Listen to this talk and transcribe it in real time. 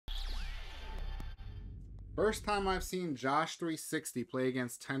First time I've seen Josh 360 play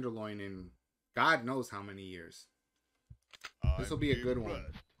against Tenderloin in God knows how many years. This will be a good one.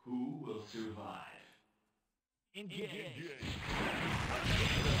 Who will survive? Engage.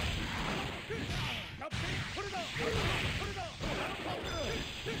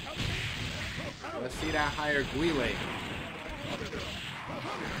 Let's see that higher Guile.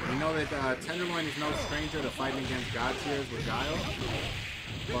 We know that Tenderloin is no stranger to fighting against God tiers with Guile.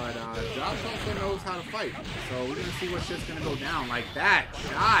 But Josh also knows how to fight. So we're going to see what shit's going to go down. Like that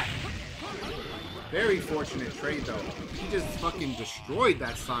shot. Very fortunate trade though. He just fucking destroyed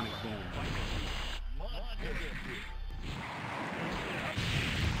that Sonic Boom.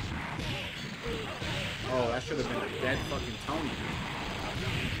 Oh, that should have been a dead fucking Tony.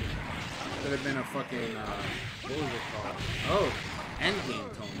 Should have been a fucking, what was it called? Oh,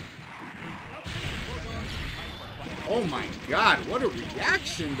 Endgame Tony. Oh my god, what a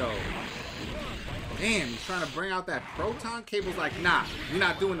reaction though. Damn, he's trying to bring out that proton. Cable's like, nah, you're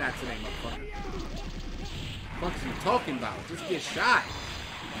not doing that today, motherfucker. What the fuck are you talking about? Just get shot.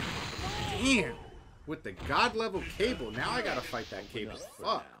 Damn. With the god level Cable, now I gotta fight that Cable.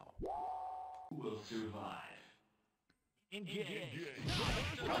 Fuck. Who will survive? Engage.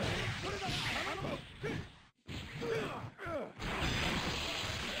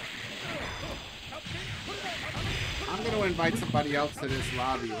 I'm gonna invite somebody else to this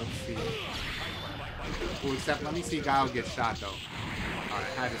lobby. Let's see. Well, except let me see Guile get shot though.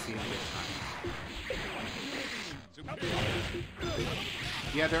 Alright, I had to see him get shot.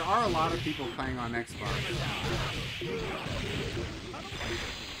 Yeah, there are a lot of people playing on Xbox.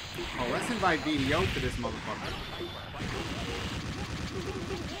 Oh, let's invite VDO to this motherfucker.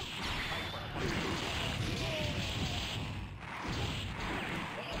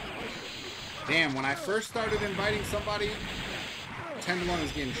 Damn, when I first started inviting somebody, Tenderloin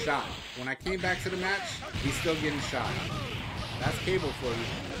was getting shot. When I came back to the match, he's still getting shot. That's Cable for you.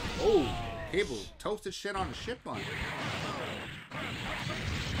 Oh, Cable toasted shit on the ship bun.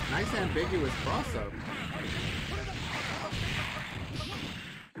 Nice ambiguous cross-up.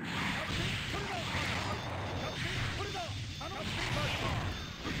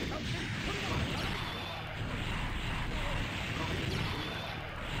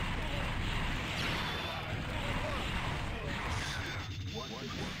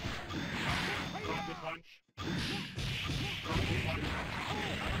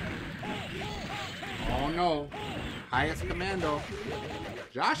 Oh no. Highest commando.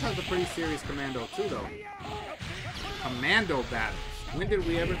 Josh has a pretty serious commando too though. Commando battles. When did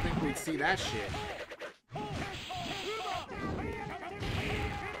we ever think we'd see that shit?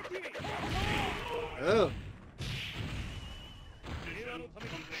 Ugh.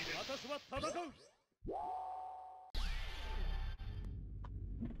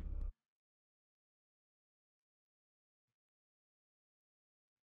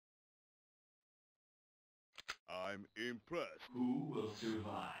 I'm impressed. Who will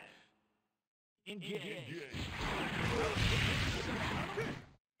survive? Engage.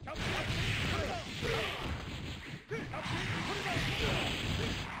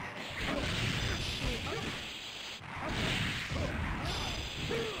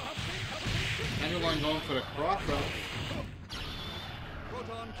 Tenderloin going for the cross-up.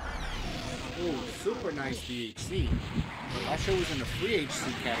 Ooh, super nice DHC. That shit was in the free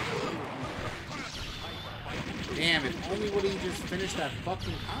HC category. Damn, if only would he just finished that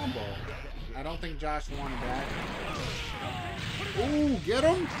fucking combo. I don't think Josh wanted that. Ooh, get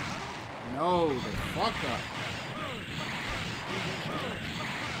him? No, the fuck up.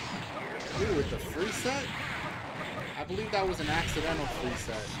 Ooh, with the free set? I believe that was an accidental free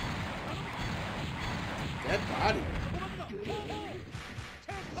set. Dead body.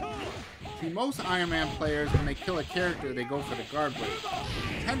 See, most Iron Man players, when they kill a character, they go for the guard blade.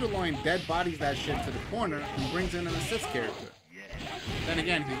 Tenderloin dead bodies that shit to the corner and brings in an assist character. Then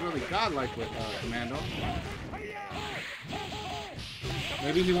again, he's really godlike with Commando.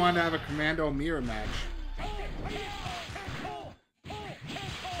 Maybe he wanted to have a Commando mirror match.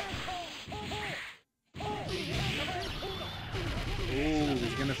 Ooh,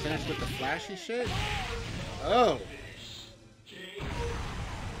 he's gonna finish with the flashy shit? Oh.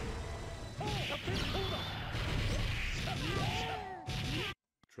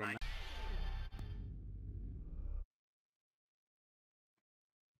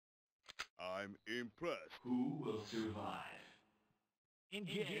 I'm impressed. Who will survive?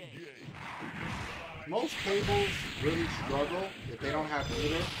 Engage. Most Cables really struggle if they don't have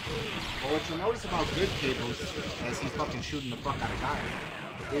meter. But what you'll notice about good Cables is he's fucking shooting the fuck out of guys.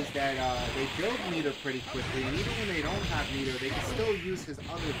 is that they build meter pretty quickly, and even when they don't have meter, they can still use his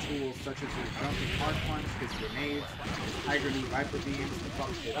other tools, such as his jumping hard punch, his grenades, his Tiger Knee Viper beams to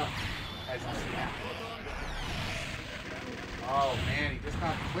fuck shit up, as you see now. Oh man, he just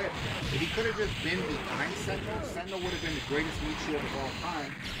got clipped. If he could have just been behind Sentinel, Sentinel would have been the greatest meat shield of all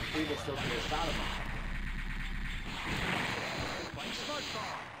time, and Cable still could have shot him.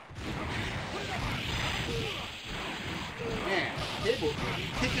 Man, Cable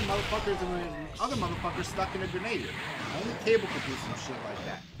kicking motherfuckers and when other motherfuckers stuck in a grenade. Only Cable could do some shit like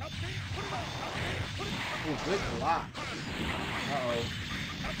that. Oh, good block. Uh-oh.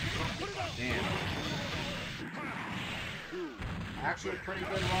 Damn. Actually a pretty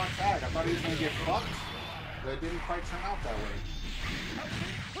good raw tag. I thought he was going to get fucked, but it didn't quite turn out that way.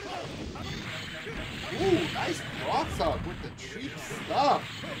 Ooh, nice cross up with the cheap stuff.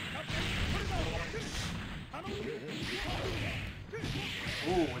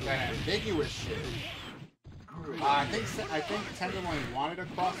 Ooh, with that ambiguous shit. I think Tenderloin wanted a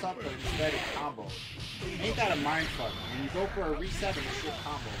cross up, but instead it combo. Ain't that a mindfuck? When you go for a reset and the shit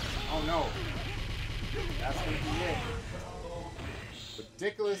combo. Oh no. That's gonna be it.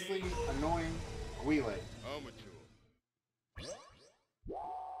 Ridiculously annoying wheelie.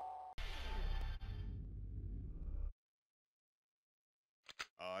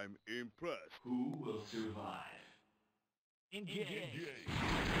 I'm impressed. Who will survive? Engage.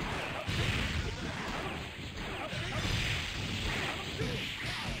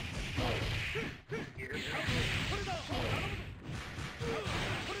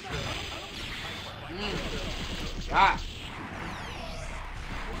 Shot.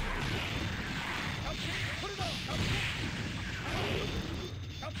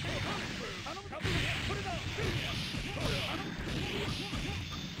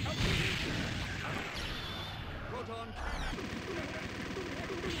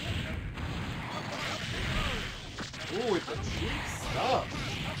 Ooh, with the cheap stuff.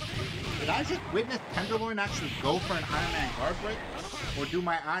 Did I just witness Tenderloin actually go for an Iron Man guard break? Or do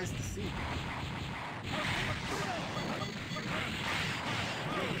my eyes deceive?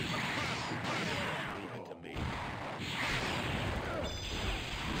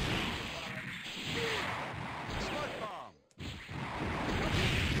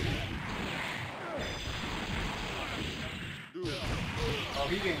 Oh,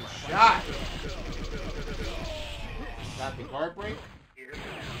 he getting shot. Got the guard break.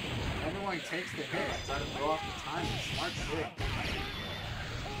 Tenderloin takes the hit. Try to throw off the timing. Smart shit.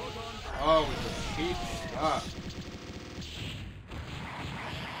 Oh, with the cheap stuff.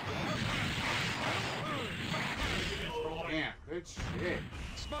 Damn, good shit.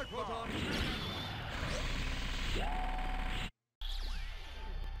 Smart photon.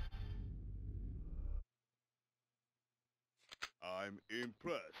 I'm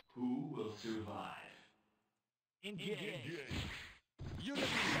impressed. Who will survive? Engage. Unity.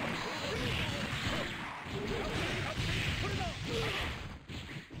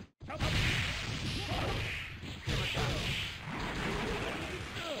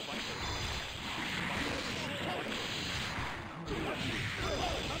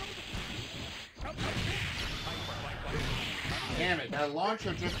 Damn it, that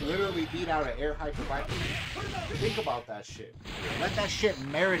launcher just literally beat out an air hyper Viper. Think about that shit. Let that shit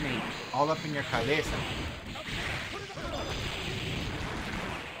marinate all up in your cabeza.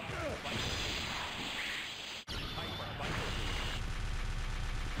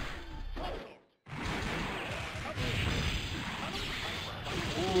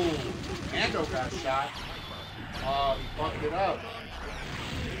 Ooh, Mando got shot. Oh, he fucked it up.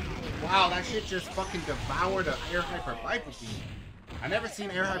 Wow, that shit just fucking devoured an air hyper Viper beam. I never seen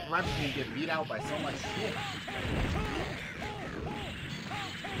air hyper Viper beam get beat out by so much shit.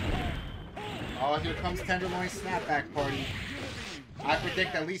 Oh, here comes Tenderloin's snapback party. I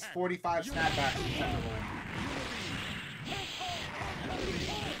predict at least 45 snapbacks from Tenderloin.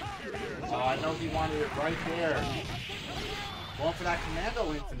 Oh, I know he wanted it right there. Going for that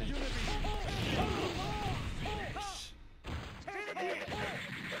Commando Infinite.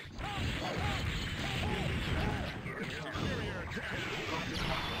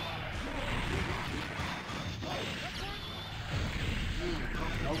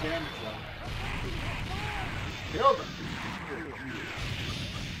 No damage though. Killed him.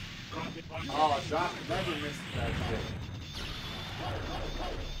 Oh, Josh never misses that shit.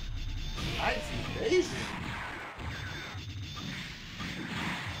 Nice evasion.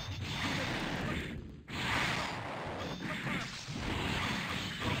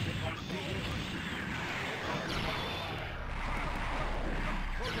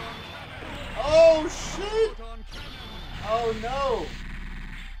 Oh shit! Oh no!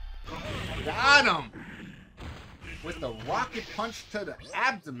 rocket punch to the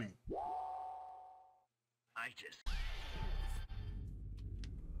abdomen. I just...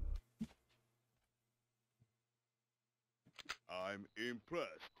 I'm impressed.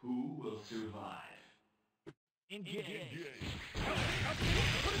 Who will survive? Engage.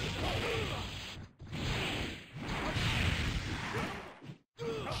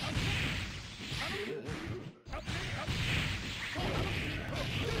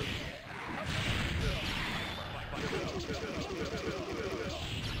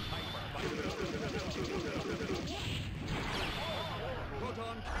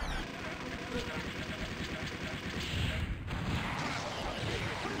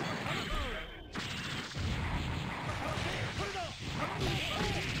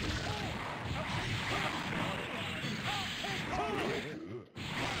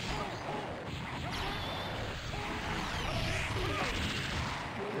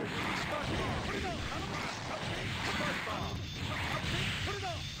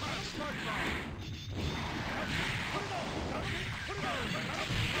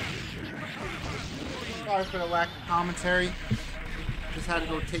 Sorry for the lack of commentary. Just had to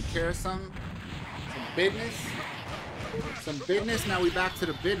go take care of some business. Some business. Now we back to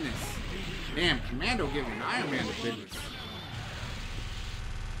the business. Damn, Commando giving Iron Man the business.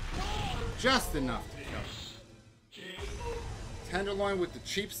 Just enough to kill. Tenderloin with the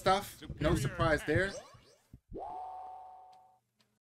cheap stuff. No surprise there.